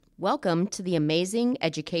Welcome to the Amazing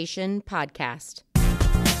Education Podcast.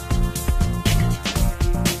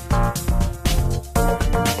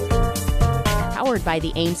 Powered by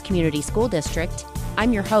the Ames Community School District,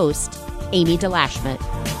 I'm your host, Amy DeLashmet.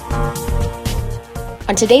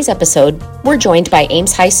 On today's episode, we're joined by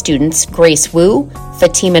Ames High students Grace Wu,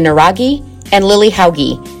 Fatimah Naraghi, and Lilly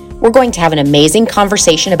Hauge. We're going to have an amazing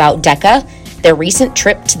conversation about DECA, their recent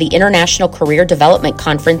trip to the International Career Development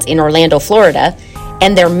Conference in Orlando, Florida,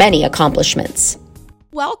 and their many accomplishments.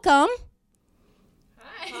 Welcome.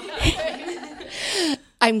 Hi.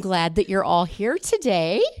 I'm glad that you're all here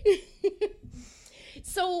today.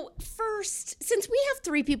 So first, since we have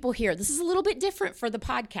three people here, this is a little bit different for the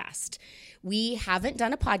podcast. We haven't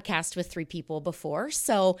done a podcast with three people before,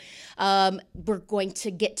 so we're going to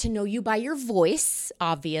get to know you by your voice,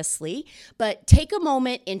 obviously. But take a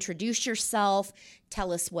moment, introduce yourself,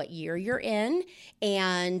 tell us what year you're in,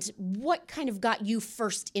 and what kind of got you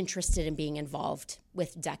first interested in being involved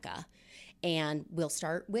with DECA. And we'll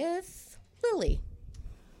start with Lilly.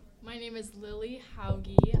 My name is Lilly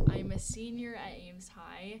Hauge. I'm a senior at Ames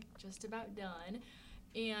High, just about done.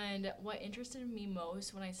 And what interested me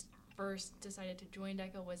most when I first decided to join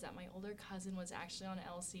DECA was that my older cousin was actually on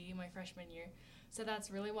LC my freshman year. So that's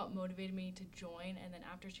really what motivated me to join. And then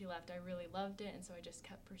after she left, I really loved it, and so I just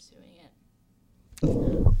kept pursuing it.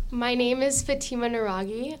 My name is Fatimah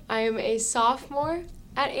Naraghi. I am a sophomore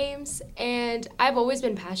at Ames, and I've always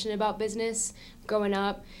been passionate about business growing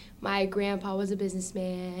up. My grandpa was a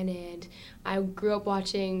businessman, and I grew up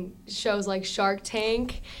watching shows like Shark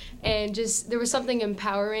Tank, and just there was something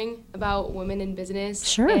empowering about women in business.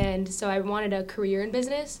 Sure. And so I wanted a career in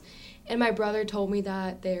business, and my brother told me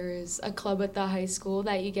that there is a club at the high school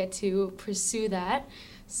that you get to pursue that.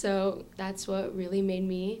 So that's what really made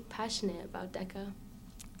me passionate about DECA.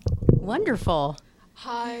 Wonderful.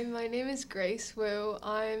 Hi, my name is Grace Wu.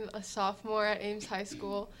 I'm a sophomore at Ames High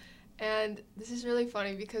School. And this is really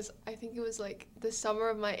funny because I think it was like the summer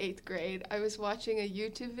of my 8th grade. I was watching a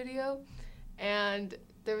YouTube video, and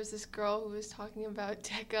there was this girl who was talking about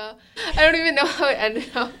DECA. I don't even know how it ended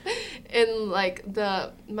up in like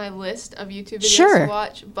my list of YouTube videos to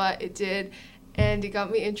watch, but it did. And it got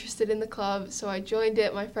me interested in the club, so I joined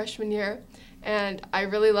it my freshman year, and I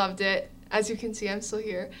really loved it. As you can see, I'm still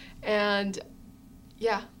here. And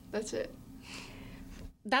yeah, that's it.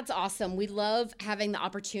 That's awesome. We love having the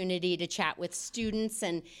opportunity to chat with students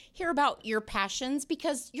and hear about your passions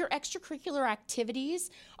because your extracurricular activities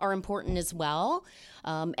are important as well.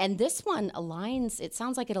 And this one it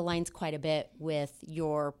sounds like it aligns quite a bit with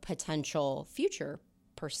your potential future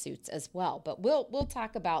pursuits as well. But we'll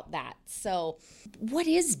talk about that. So what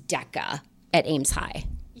is DECA at Ames High?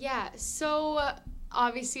 Yeah, so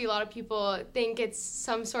obviously a lot of people think it's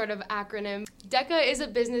some sort of acronym. DECA is a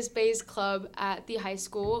business-based club at the high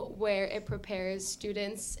school where it prepares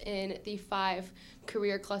students in the 5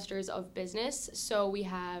 career clusters of business. So we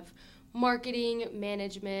have marketing,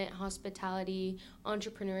 management, hospitality,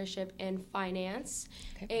 entrepreneurship, and finance.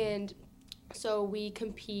 Okay. And so we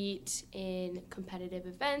compete in competitive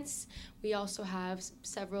events. We also have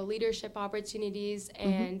several leadership opportunities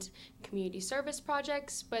and community service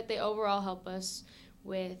projects, but they overall help us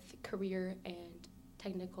with career and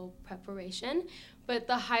technical preparation. But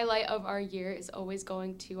the highlight of our year is always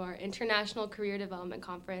going to our International Career Development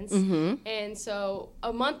Conference. And so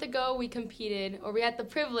a month ago we had the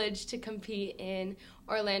privilege to compete in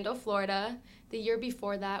Orlando, Florida. The year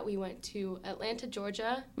before that we went to Atlanta,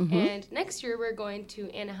 Georgia. And next year we're going to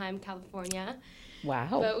Anaheim, California. Wow.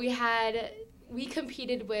 But we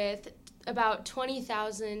competed with about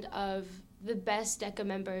 20,000 of the best DECA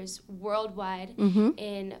members worldwide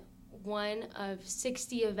in one of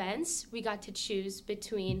 60 events. We got to choose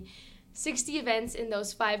between 60 events in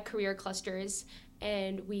those 5 career clusters,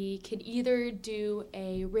 and we could either do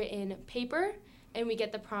a written paper and we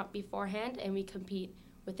get the prompt beforehand and we compete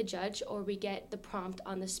with the judge, or we get the prompt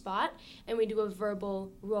on the spot and we do a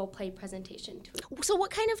verbal role play presentation to it. So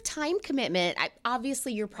what kind of time commitment?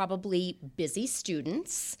 Obviously, you're probably busy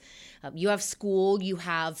students. You have school, you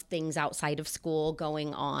have things outside of school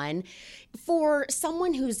going on. For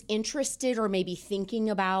someone who's interested or maybe thinking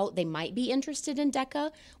about they might be interested in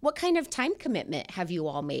DECA, what kind of time commitment have you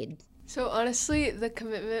all made? So honestly, the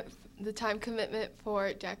time commitment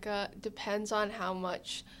for DECA depends on how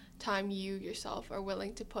much time you yourself are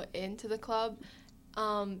willing to put into the club,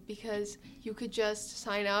 because you could just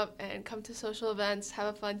sign up and come to social events,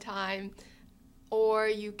 have a fun time, or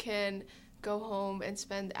you can go home and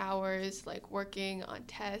spend hours like working on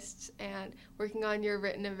tests and working on your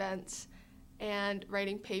written events and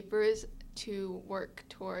writing papers to work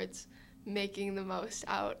towards making the most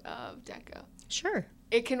out of DECA. Sure.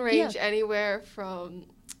 it can range anywhere from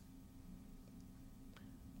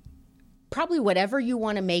probably whatever you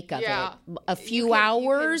want to make of it. A few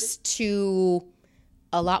hours to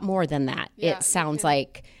a lot more than that. It sounds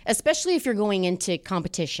like, especially if you're going into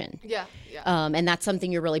competition. And that's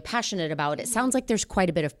something you're really passionate about. It sounds like there's quite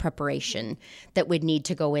a bit of preparation that would need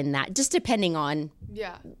to go in that, just depending on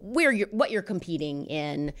what you're competing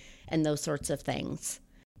in and those sorts of things.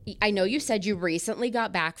 I know you said you recently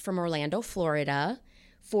got back from Orlando, Florida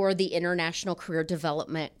for the International Career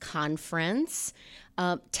Development Conference.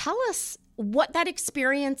 Tell us what that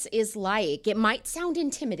experience is like. It might sound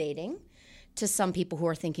intimidating to some people who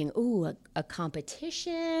are thinking, "Ooh, a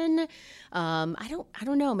competition. I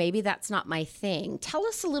don't know. Maybe that's not my thing." Tell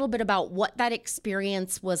us a little bit about what that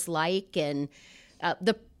experience was like and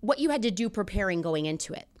what you had to do preparing going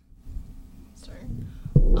into it.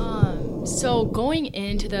 So going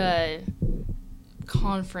into the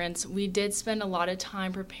conference, we did spend a lot of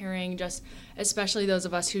time preparing, just especially those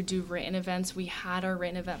of us who do written events. We had our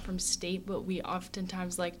written event from state, but we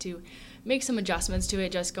oftentimes like to make some adjustments to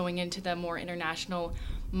it, just going into the more international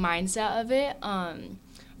mindset of it.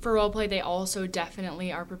 For role play, they also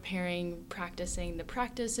definitely are practicing the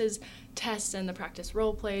practices, tests, and the practice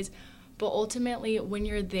role plays. But ultimately, when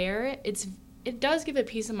you're there, it does give a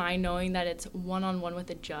peace of mind knowing that it's one-on-one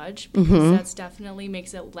with a judge, because that's definitely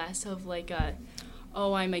makes it less of like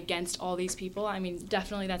I'm against all these people. I mean,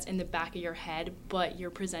 definitely that's in the back of your head, but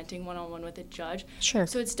you're presenting one-on-one with a judge. Sure.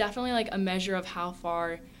 So it's definitely like a measure of how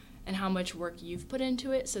far and how much work you've put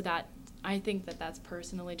into it. So that I think that's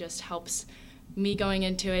personally just helps me going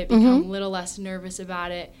into it become a little less nervous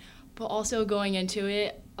about it. But also going into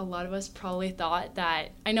it, a lot of us probably thought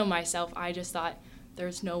that, I know myself, I just thought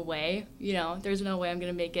there's no way, there's no way I'm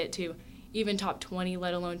going to make it to even top 20,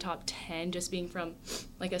 let alone top 10, just being from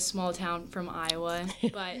like a small town from Iowa.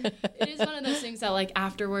 But it is one of those things that like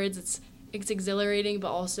afterwards it's exhilarating, but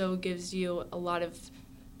also gives you a lot of,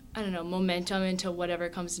 momentum into whatever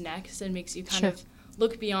comes next, and makes you kind of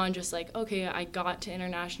look beyond just like, okay, I got to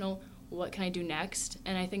international, what can I do next?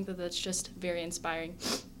 And I think that's just very inspiring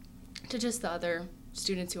to just the other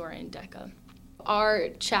students who are in DECA. Our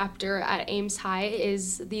chapter at Ames High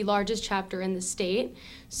is the largest chapter in the state,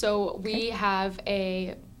 so we have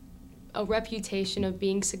a reputation of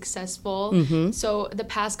being successful. So the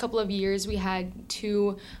past couple of years, we had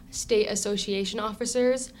 2 state association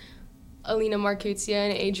officers, Alina Marcutia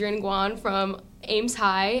and Adrian Guan from Ames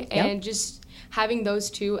High, and just having those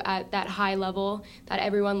 2 at that high level that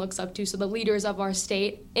everyone looks up to, so the leaders of our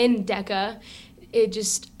state in DECA, it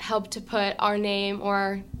just helped to put our name or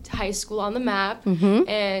our high school on the map.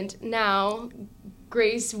 And now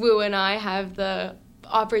Grace Wu and I have the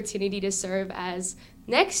opportunity to serve as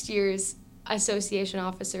next year's association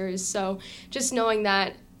officers. So just knowing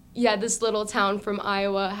that, this little town from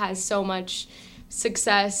Iowa has so much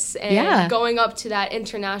success, and going up to that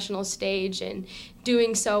international stage and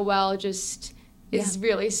doing so well just is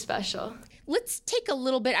really special. Let's take a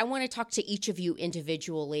little bit. I want to talk to each of you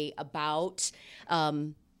individually about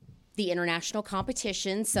the international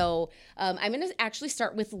competition. So I'm going to actually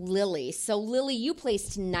start with Lilly. So Lilly, you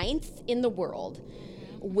placed 9th in the world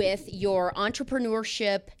with your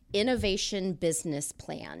entrepreneurship innovation business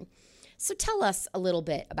plan. So tell us a little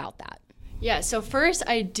bit about that. Yeah, so first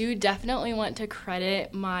I do definitely want to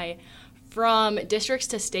credit from districts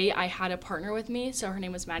to state, I had a partner with me, so her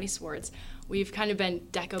name was Maddie Swartz. We've kind of been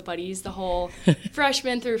DECA buddies the whole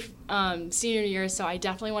freshman through senior year, so I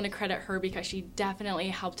definitely want to credit her because she definitely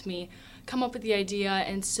helped me come up with the idea.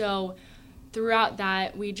 And so throughout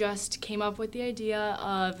that, we just came up with the idea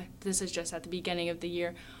of, this is just at the beginning of the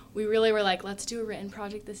year, we really were like, let's do a written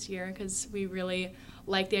project this year, because we really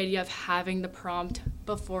like the idea of having the prompt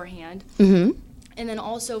beforehand. And then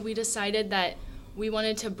also we decided that we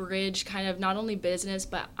wanted to bridge kind of not only business,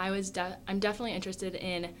 but I'm definitely interested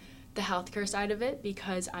in the healthcare side of it,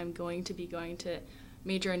 because I'm going to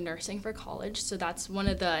major in nursing for college. So that's one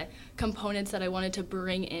of the components that I wanted to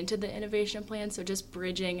bring into the innovation plan. So just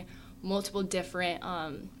bridging multiple different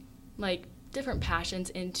different passions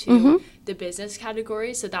into the business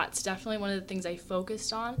category. So that's definitely one of the things I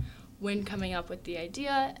focused on when coming up with the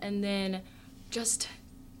idea. And then just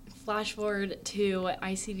flash forward to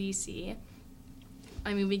ICDC.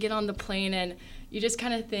 I mean, we get on the plane and you just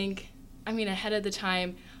kind of think, ahead of the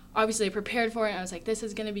time, obviously I prepared for it, and I was like, this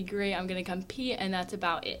is going to be great, I'm going to compete, and that's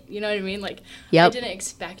about it. You know what I mean? I didn't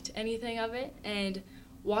expect anything of it, and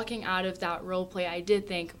walking out of that role play, I did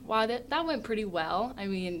think, wow, that went pretty well.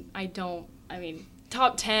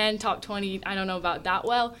 Top 10, top 20, I don't know about that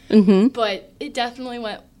well, but it definitely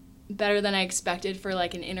went better than I expected for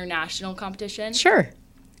an international competition. Sure.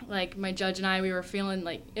 like my judge and I, we were feeling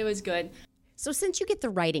like it was good. So since you get the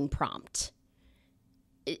writing prompt,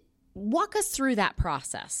 walk us through that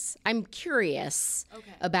process. I'm curious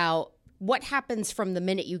about what happens from the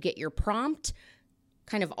minute you get your prompt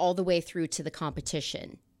kind of all the way through to the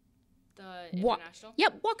competition. The international?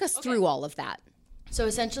 Walk us through all of that. So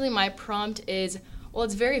essentially my prompt is, well,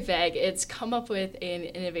 it's very vague. It's come up with an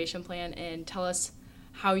innovation plan and tell us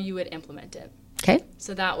how you would implement it. Okay.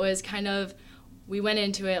 So that was kind of, we went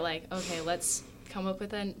into it like, okay, let's come up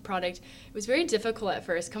with a product. It was very difficult at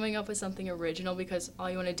first coming up with something original because all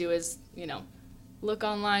you want to do is, look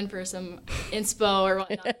online for some inspo or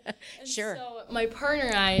whatnot. Sure. So my partner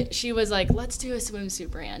and I, she was like, let's do a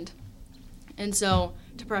swimsuit brand. And so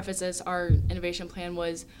to preface this, our innovation plan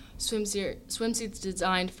was swimsuits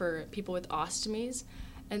designed for people with ostomies.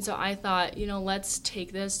 And so I thought, let's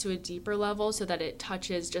take this to a deeper level so that it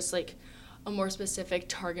touches just like a more specific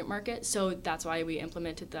target market. So that's why we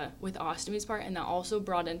implemented the with ostomies part, and that also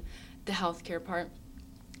brought in the healthcare part.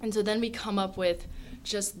 And so then we come up with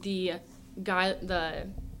just the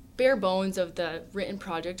bare bones of the written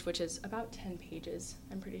project, which is about 10 pages,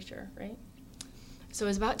 I'm pretty sure, right? So it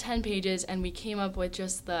was about 10 pages, and we came up with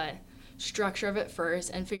just the structure of it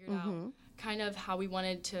first and figured out kind of how we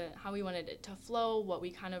wanted it to flow, what we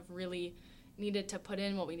kind of really needed to put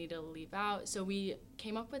in, what we needed to leave out. So we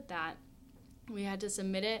came up with that. We had to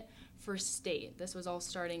submit it for state. This was all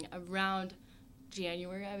starting around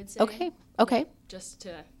January, I would say. Okay. Just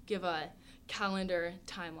to give a calendar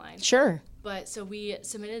timeline. Sure. But so we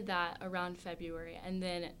submitted that around February, and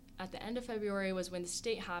then at the end of February was when the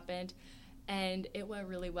state happened, and it went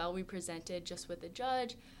really well. We presented just with the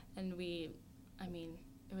judge, and it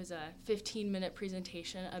was a 15-minute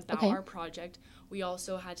presentation about our project. We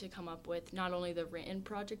also had to come up with not only the written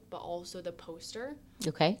project, but also the poster.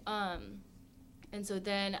 Okay. And so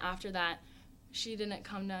then after that, she didn't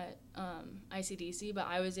come to ICDC, but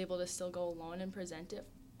I was able to still go alone and present it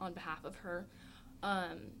on behalf of her.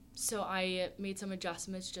 So I made some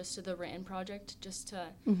adjustments just to the written project, just to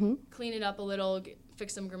clean it up a little,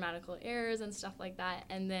 fix some grammatical errors and stuff like that.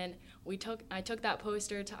 And then I took that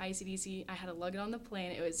poster to ICDC. I had to lug it on the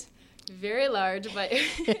plane. It was very large, but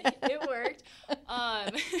it worked.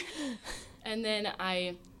 And then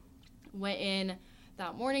I went in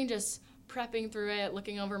that morning just prepping through it,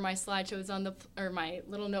 looking over my slideshows my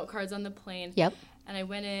little note cards on the plane. Yep. And I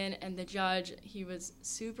went in, and the judge, he was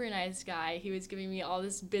super nice guy. He was giving me all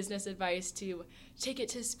this business advice to take it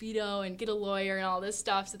to Speedo and get a lawyer and all this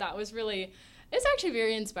stuff. So that was it's actually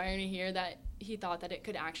very inspiring to hear that he thought that it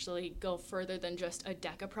could actually go further than just a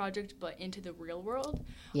DECA project, but into the real world.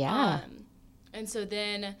 Yeah. And so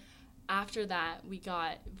then after that, we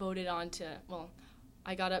got voted on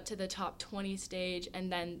I got up to the top 20 stage,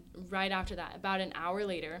 and then right after that, about an hour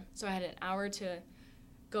later, so I had an hour to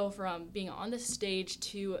go from being on the stage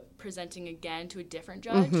to presenting again to a different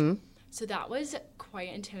judge. So that was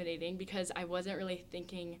quite intimidating because I wasn't really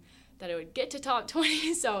thinking that I would get to top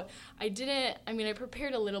 20. So I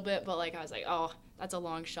prepared a little bit, but I was like, oh, that's a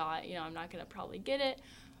long shot. I'm not going to probably get it.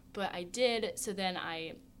 But I did. So then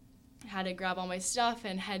I had to grab all my stuff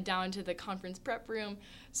and head down to the conference prep room.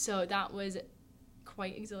 So that was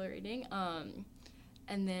quite exhilarating.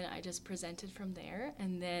 And then I just presented from there.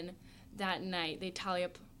 And then that night they tally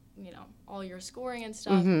up, all your scoring and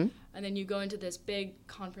stuff. And then you go into this big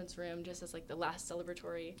conference room just as the last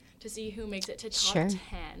celebratory to see who makes it to top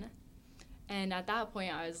 10. And at that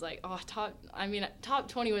point I was like, oh, top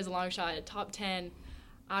 20 was a long shot. Top 10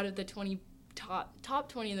 out of the top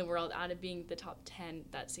 20 in the world, out of being the top 10,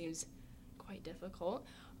 that seems quite difficult.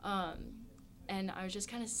 And I was just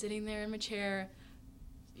kind of sitting there in my chair,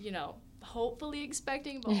 hopefully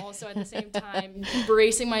expecting, but also at the same time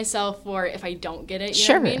bracing myself for if I don't get it, you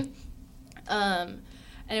know what I mean?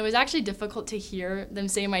 And it was actually difficult to hear them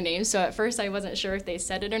say my name. So at first I wasn't sure if they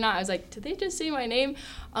said it or not. I was like, did they just say my name?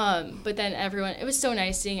 But then it was so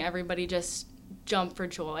nice seeing everybody just jump for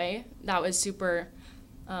joy. That was super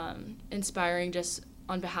inspiring, just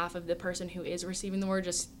on behalf of the person who is receiving the award,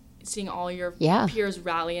 just seeing all your peers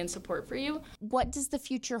rally and support for you. What does the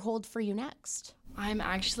future hold for you next? I'm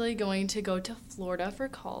actually going to go to Florida for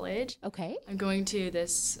college. Okay. I'm going to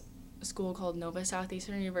this school called Nova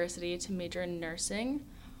Southeastern University to major in nursing.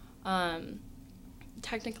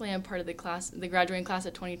 Technically, I'm part of the graduating class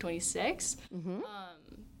of 2026.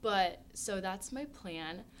 But so that's my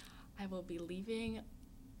plan. I will be leaving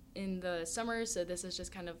in the summer, so this is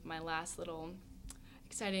just kind of my last little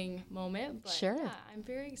exciting moment. But yeah, I'm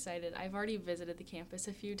very excited. I've already visited the campus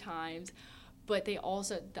a few times. But the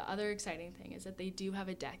other exciting thing is that they do have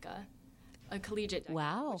a DECA, a collegiate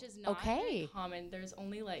DECA, which is not very common. There's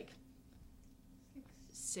only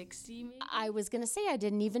 60 maybe. I was going to say, I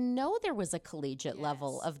didn't even know there was a collegiate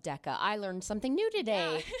level of DECA. I learned something new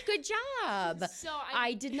today. Yeah. Good job. So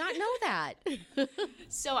I did not know that.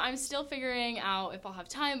 So I'm still figuring out if I'll have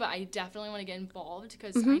time, but I definitely want to get involved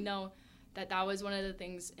because I know that was one of the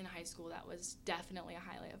things in high school that was definitely a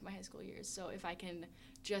highlight of my high school years. So if I can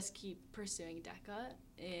just keep pursuing DECA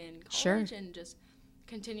in college and just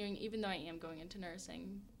continuing, even though I am going into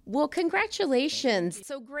nursing. Well, congratulations.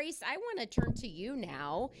 So, Grace, I want to turn to you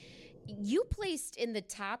now. You placed in the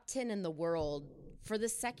top 10 in the world for the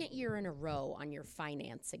second year in a row on your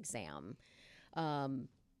finance exam. I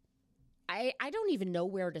don't even know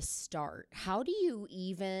where to start. How do you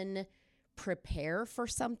even prepare for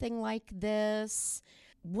something like this?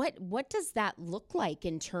 What does that look like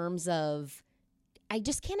in terms of, I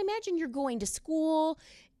just can't imagine you're going to school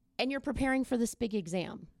and you're preparing for this big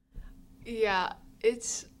exam. Yeah,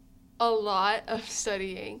 it's a lot of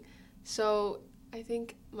studying. So I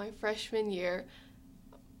think my freshman year,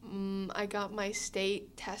 I got my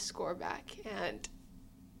state test score back, and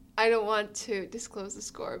I don't want to disclose the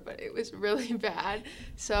score, but it was really bad.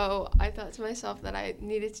 So I thought to myself that I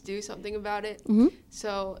needed to do something about it.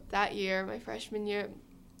 So that year, my freshman year,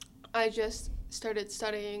 I just started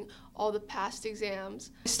studying all the past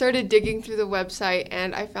exams. I started digging through the website,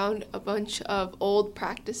 and I found a bunch of old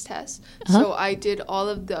practice tests. So I did all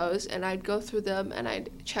of those, and I'd go through them, and I'd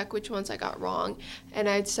check which ones I got wrong, and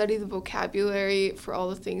I'd study the vocabulary for all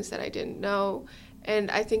the things that I didn't know. And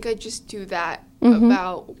I think I just do that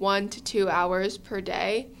about 1 to 2 hours per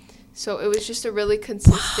day. So it was just a really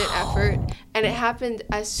consistent effort. And it happened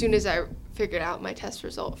as soon as I figured out my test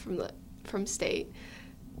result from state.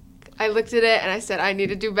 I looked at it and I said, I need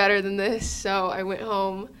to do better than this. So I went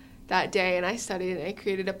home that day and I studied and I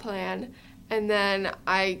created a plan. And then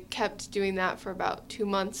I kept doing that for about 2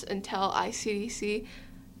 months until ICDC.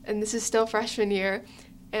 And this is still freshman year.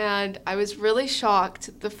 And I was really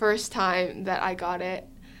shocked the first time that I got it.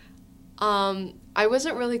 I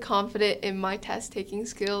wasn't really confident in my test-taking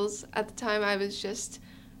skills at the time. I was just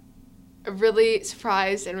really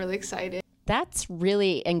surprised and really excited. That's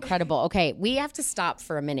really incredible. Okay, we have to stop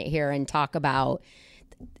for a minute here and talk about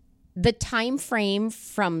the time frame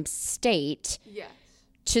from state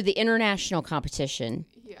to the international competition.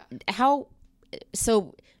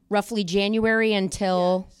 So roughly January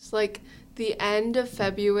until... It's like the end of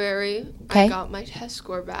February, I got my test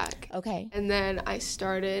score back. And then I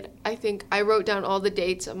started, I think I wrote down all the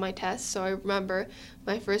dates of my tests. So I remember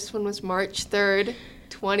my first one was March 3rd,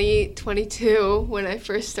 2022, when I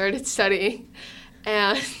first started studying.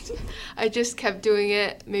 And I just kept doing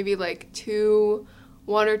it, maybe like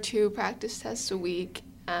 1 or 2 practice tests a week.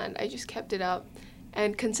 And I just kept it up.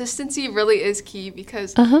 And consistency really is key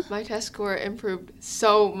because my test score improved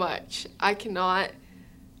so much. I cannot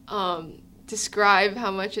describe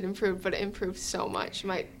how much it improved, but it improved so much.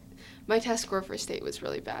 My test score for state was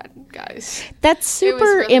really bad, guys. That's super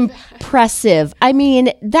really impressive. I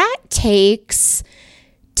mean, that takes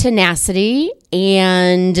tenacity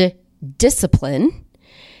and discipline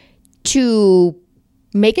to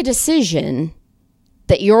make a decision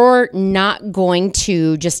that you're not going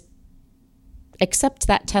to just accept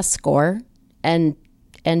that test score and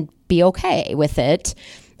be okay with it.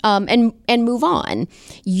 And move on.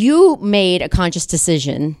 You made a conscious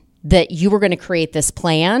decision that you were going to create this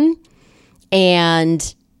plan,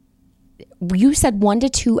 and you said 1 to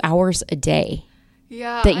 2 hours a day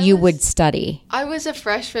that you would study. I was a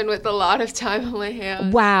freshman with a lot of time on my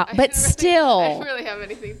hands. Wow, but still. I didn't really have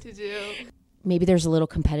anything to do. Maybe there's a little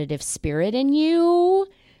competitive spirit in you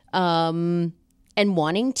and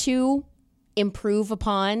wanting to improve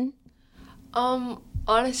upon.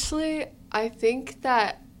 Honestly, I think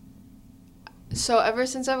that so ever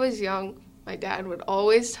since I was young, my dad would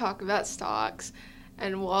always talk about stocks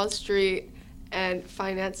and Wall Street and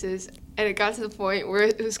finances, and it got to the point where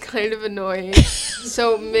it was kind of annoying.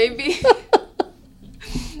 So maybe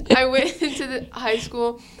I went into the high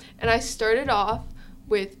school and I started off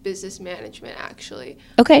with business management, actually.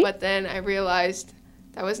 But then I realized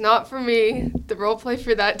that was not for me. The role play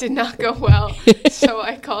for that did not go well. So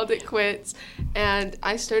I called it quits, and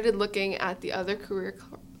I started looking at the other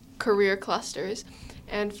career clusters,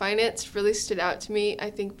 and finance really stood out to me,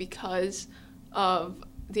 I think, because of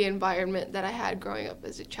the environment that I had growing up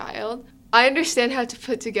as a child. I understand how to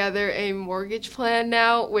put together a mortgage plan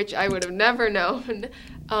now, which I would have never known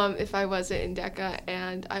if I wasn't in DECA,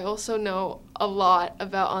 and I also know a lot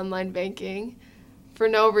about online banking for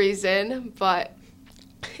no reason, but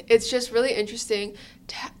it's just really interesting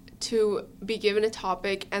to be given a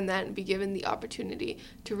topic and then be given the opportunity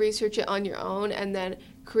to research it on your own and then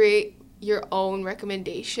create your own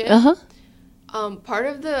recommendation. Part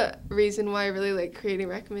of the reason why I really like creating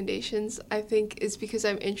recommendations, I think, is because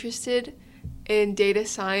I'm interested in data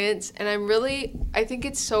science, and I think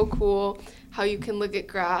it's so cool how you can look at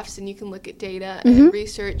graphs and you can look at data and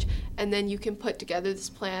research, and then you can put together this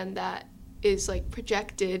plan that is like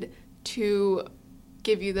projected to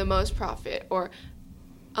give you the most profit or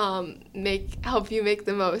help you make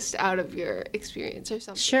the most out of your experience or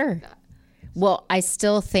something like that. Well, I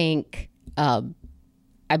still think,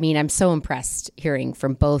 I'm so impressed hearing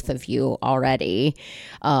from both of you already.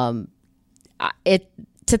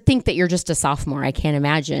 To think that you're just a sophomore, I can't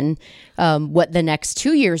imagine what the next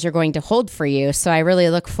 2 years are going to hold for you. So I really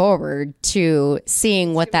look forward to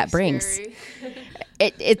seeing what that brings.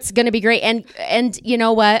 It's going to be great. And you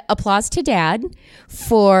know what? Applause to Dad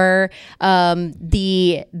for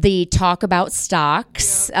the talk about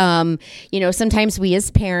stocks. Yeah. Sometimes we as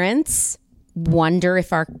parents wonder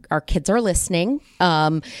if our kids are listening.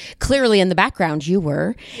 Clearly in the background you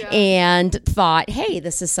were, and thought, hey,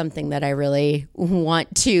 this is something that I really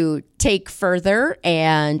want to take further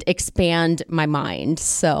and expand my mind.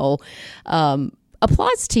 So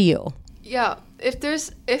applause to you. Yeah. If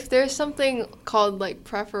there's something called like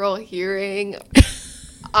peripheral hearing,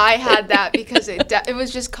 I had that because it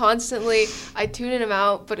was just constantly, I tuned them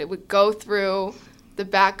out, but it would go through the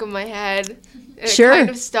back of my head and it kind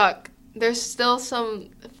of stuck. There's still some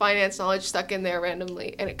finance knowledge stuck in there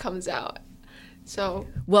randomly, and it comes out. So,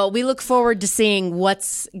 well, we look forward to seeing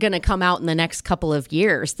what's going to come out in the next couple of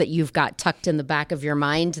years that you've got tucked in the back of your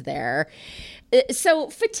mind there. So,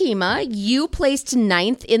 Fatimah, you placed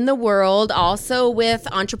 9th in the world, also with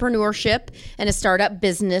entrepreneurship and a startup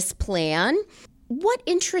business plan. What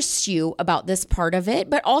interests you about this part of it,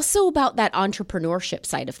 but also about that entrepreneurship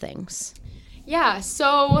side of things? Yeah,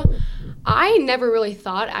 so I never really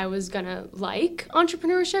thought I was gonna like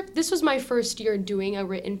entrepreneurship. This was my first year doing a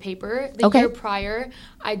written paper. The year prior,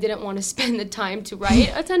 I didn't want to spend the time to write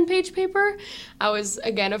a 10-page paper. I was,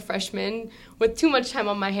 again, a freshman with too much time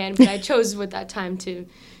on my hand, but I chose with that time to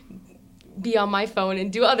be on my phone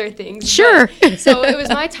and do other things. Sure. So it was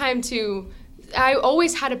my time I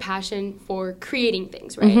always had a passion for creating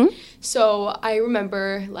things, right? Mm-hmm. So I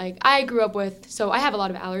remember, I grew up I have a lot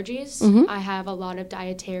of allergies. Mm-hmm. I have a lot of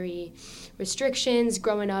dietary restrictions.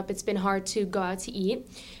 Growing up, it's been hard to go out to eat.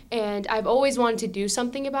 And I've always wanted to do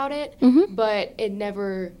something about it, but it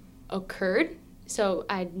never occurred. So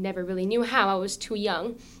I never really knew how. I was too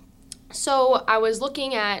young. So I was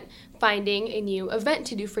looking at finding a new event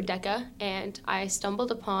to do for DECA, and I stumbled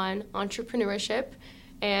upon entrepreneurship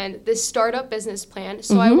and this startup business plan.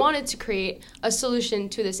 So I wanted to create a solution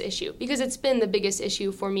to this issue because it's been the biggest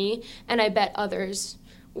issue for me, and I bet others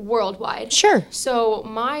worldwide. Sure. So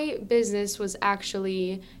my business was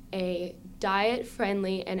actually a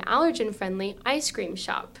diet-friendly and allergen-friendly ice cream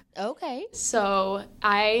shop. Okay. So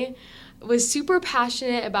I was super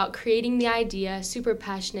passionate about creating the idea, super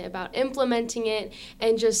passionate about implementing it,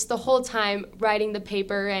 and just the whole time writing the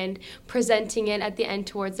paper and presenting it at the end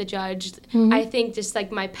towards the judge. I think just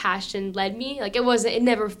my passion led me. It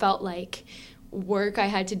never felt like work I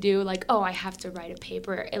had to do, I have to write a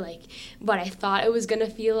paper, what I thought it was gonna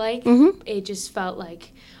feel like. It just felt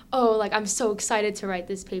like, I'm so excited to write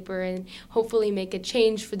this paper and hopefully make a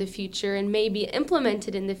change for the future and maybe implement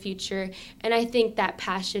it in the future. And I think that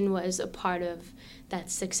passion was a part of that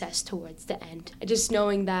success towards the end. Just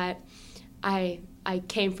knowing that I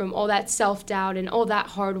came from all that self-doubt and all that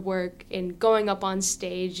hard work, and going up on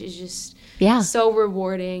stage is just so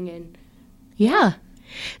rewarding. And yeah.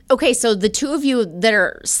 Okay, so the two of you that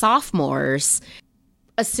are sophomores,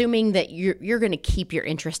 assuming that you're going to keep your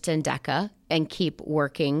interest in DECA and keep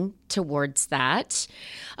working towards that,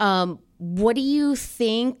 what do you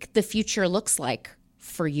think the future looks like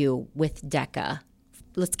for you with DECA?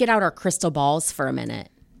 Let's get out our crystal balls for a minute.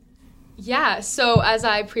 Yeah, so as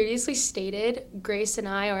I previously stated, Grace and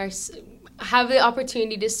I have the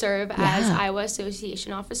opportunity to serve as Iowa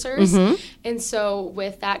Association officers. And so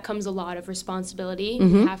with that comes a lot of responsibility.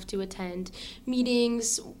 We have to attend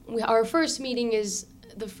meetings. Our first meeting is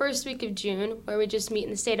the first week of June, where we just meet in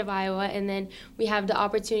the state of Iowa, and then we have the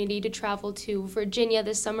opportunity to travel to Virginia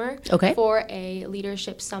this summer for a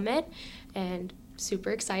leadership summit, and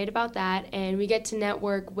super excited about that. And we get to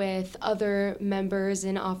network with other members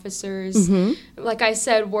and officers, like I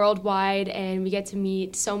said, worldwide, and we get to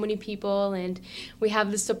meet so many people, and we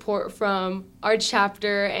have the support from our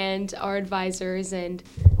chapter and our advisors. And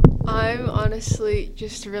I'm honestly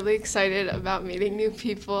just really excited about meeting new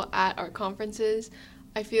people at our conferences.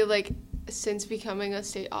 I feel like since becoming a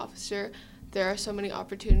state officer, there are so many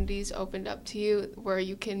opportunities opened up to you where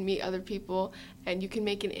you can meet other people and you can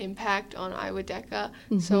make an impact on Iowa DECA.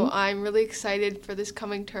 So I'm really excited for this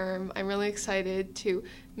coming term. I'm really excited to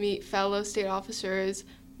meet fellow state officers,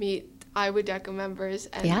 meet Iowa DECA members,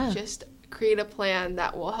 and just create a plan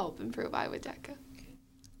that will help improve Iowa DECA.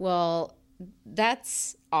 Well,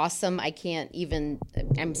 that's awesome.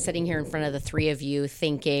 I'm sitting here in front of the three of you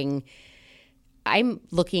thinking, I'm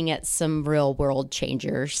looking at some real world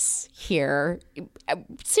changers here.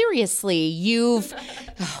 Seriously,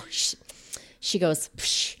 she goes,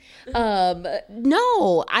 psh.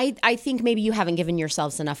 No, I think maybe you haven't given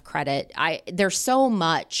yourselves enough credit. There's so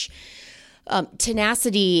much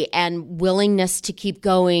tenacity and willingness to keep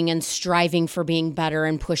going and striving for being better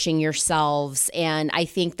and pushing yourselves. And I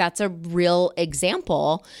think that's a real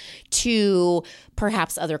example to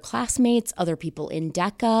perhaps other classmates, other people in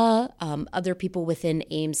DECA, other people within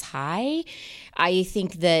Ames High. I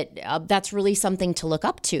think that that's really something to look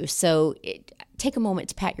up to. So take a moment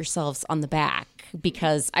to pat yourselves on the back,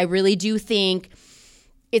 because I really do think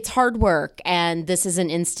it's hard work, and this is an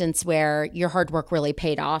instance where your hard work really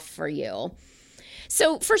paid off for you.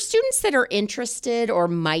 So for students that are interested or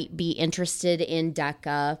might be interested in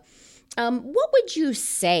DECA, what would you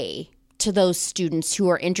say to those students who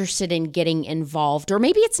are interested in getting involved? Or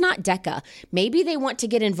maybe it's not DECA. Maybe they want to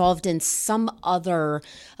get involved in some other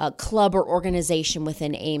club or organization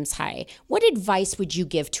within Ames High. What advice would you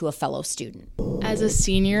give to a fellow student? As a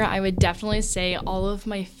senior, I would definitely say all of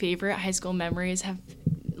my favorite high school memories have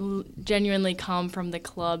genuinely come from the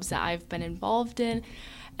clubs that I've been involved in.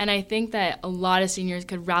 And I think that a lot of seniors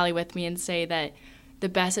could rally with me and say that the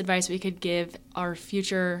best advice we could give our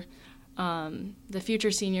future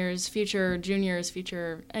seniors, future juniors,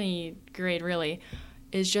 future any grade really,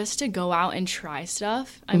 is just to go out and try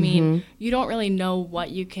stuff. I mean, you don't really know what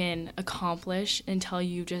you can accomplish until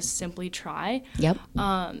you just simply try. Yep.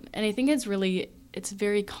 And I think it's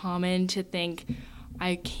very common to think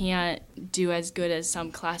I can't do as good as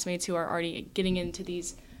some classmates who are already getting into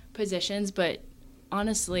these positions, but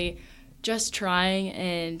honestly, just trying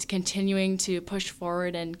and continuing to push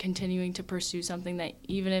forward and continuing to pursue something that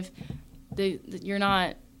even if you're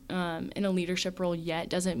not in a leadership role yet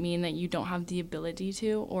doesn't mean that you don't have the ability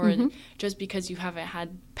to, or just because you haven't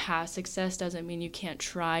had past success doesn't mean you can't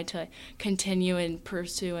try to continue and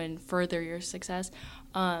pursue and further your success.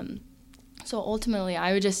 So ultimately,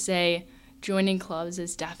 I would just say joining clubs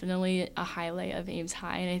is definitely a highlight of Ames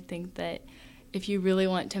High, and I think that if you really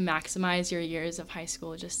want to maximize your years of high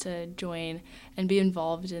school, just to join and be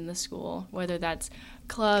involved in the school, whether that's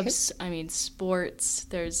clubs, sports,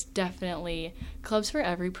 there's definitely clubs for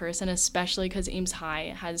every person, especially because Ames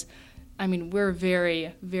High has, we're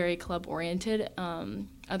very, very club-oriented.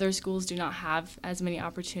 Other schools do not have as many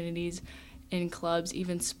opportunities in clubs,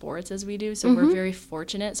 even sports, as we do, so we're very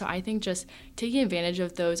fortunate. So I think just taking advantage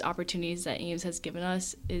of those opportunities that Ames has given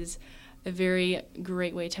us is a very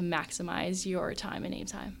great way to maximize your time in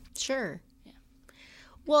Ames High. Sure. Yeah.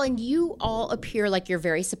 Well, and you all appear like you're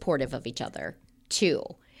very supportive of each other, too.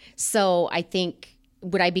 So I think,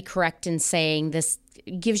 would I be correct in saying this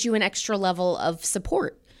gives you an extra level of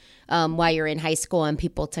support while you're in high school and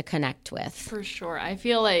people to connect with? For sure. I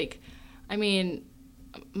feel like,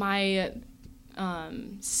 my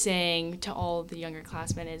saying to all the younger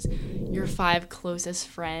classmen is your 5 closest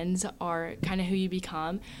friends are kind of who you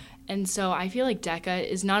become. And so I feel like DECA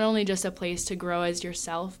is not only just a place to grow as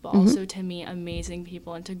yourself, but also to meet amazing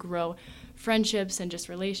people and to grow friendships and just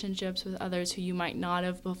relationships with others who you might not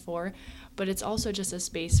have before. But it's also just a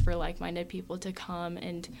space for like-minded people to come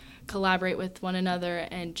and collaborate with one another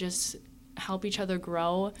and just help each other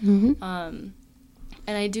grow. And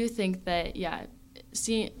I do think that,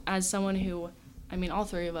 as someone who, all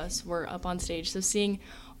 3 of us were up on stage, so seeing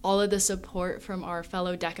all of the support from our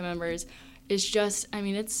fellow DECA members is just,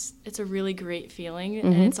 it's a really great feeling.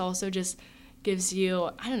 And it's also just gives you,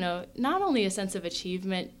 not only a sense of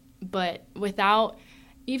achievement, but without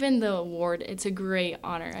even the award, it's a great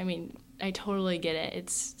honor. I totally get it.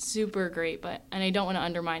 It's super great, and I don't want to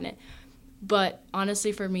undermine it. But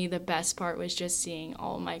honestly, for me, the best part was just seeing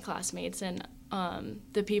all of my classmates and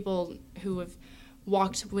the people who have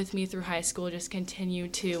walked with me through high school just continue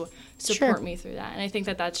to support me through that. And I think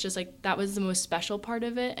that that's just that was the most special part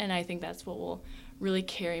of it. And I think that's what will really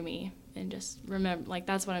carry me and just remember,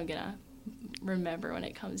 that's what I'm going to remember when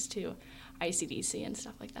it comes to ICDC and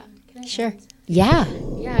stuff like that. Sure. Yeah.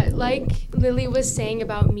 Yeah, like Lily was saying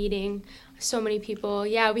about meeting so many people.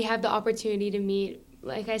 Yeah, we have the opportunity to meet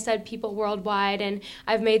like I said, people worldwide, and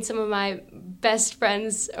I've made some of my best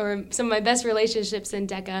friends or some of my best relationships in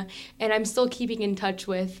DECA, and I'm still keeping in touch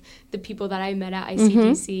with the people that I met at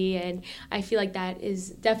ICDC, and I feel like that is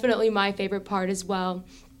definitely my favorite part as well.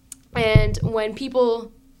 And when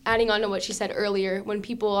people, adding on to what she said earlier, when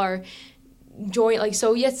people are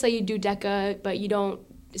so let's say you do DECA, but you don't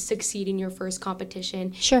succeed in your first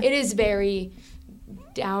competition, Sure. It is very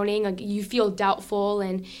downing, like you feel doubtful,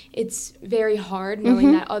 and it's very hard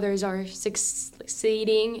knowing that others are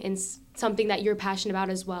succeeding in something that you're passionate about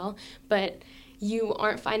as well, but you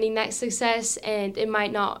aren't finding that success, and it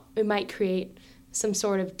might create some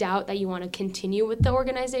sort of doubt that you want to continue with the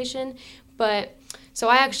organization. But so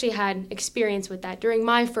I actually had experience with that. During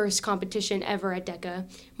my first competition ever at DECA,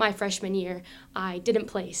 my freshman year, I didn't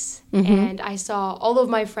place. And I saw all of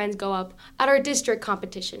my friends go up at our district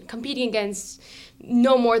competition, competing against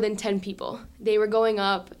no more than 10 people. They were going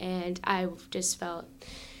up, and I just felt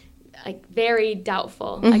like very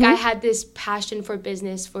doubtful. Like I had this passion for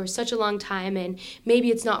business for such a long time, and maybe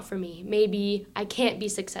it's not for me. Maybe I can't be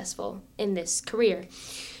successful in this career.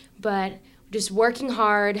 But just working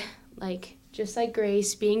hard, just like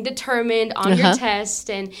Grace, being determined on your test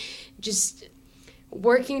and just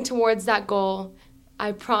working towards that goal,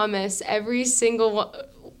 I promise every single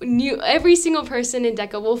person in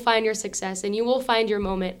DECA will find your success, and you will find your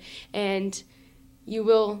moment, and you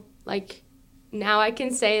will, now I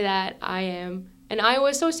can say that I am an Iowa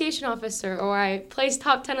Association officer, or I placed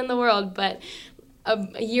top 10 in the world, but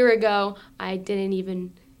a year ago I didn't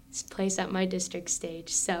even place at my district stage.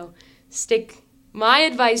 So my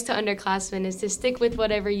advice to underclassmen is to stick with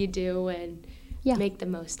whatever you do and make the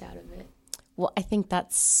most out of it. Well, I think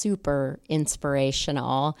that's super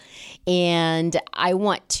inspirational. And I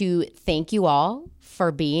want to thank you all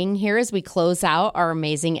for being here as we close out our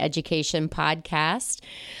Amazing Education podcast.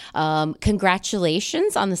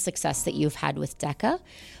 Congratulations on the success that you've had with DECA.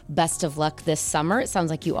 Best of luck this summer. It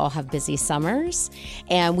sounds like you all have busy summers,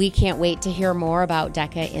 and we can't wait to hear more about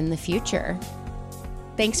DECA in the future.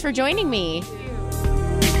 Thanks for joining me. Thank you.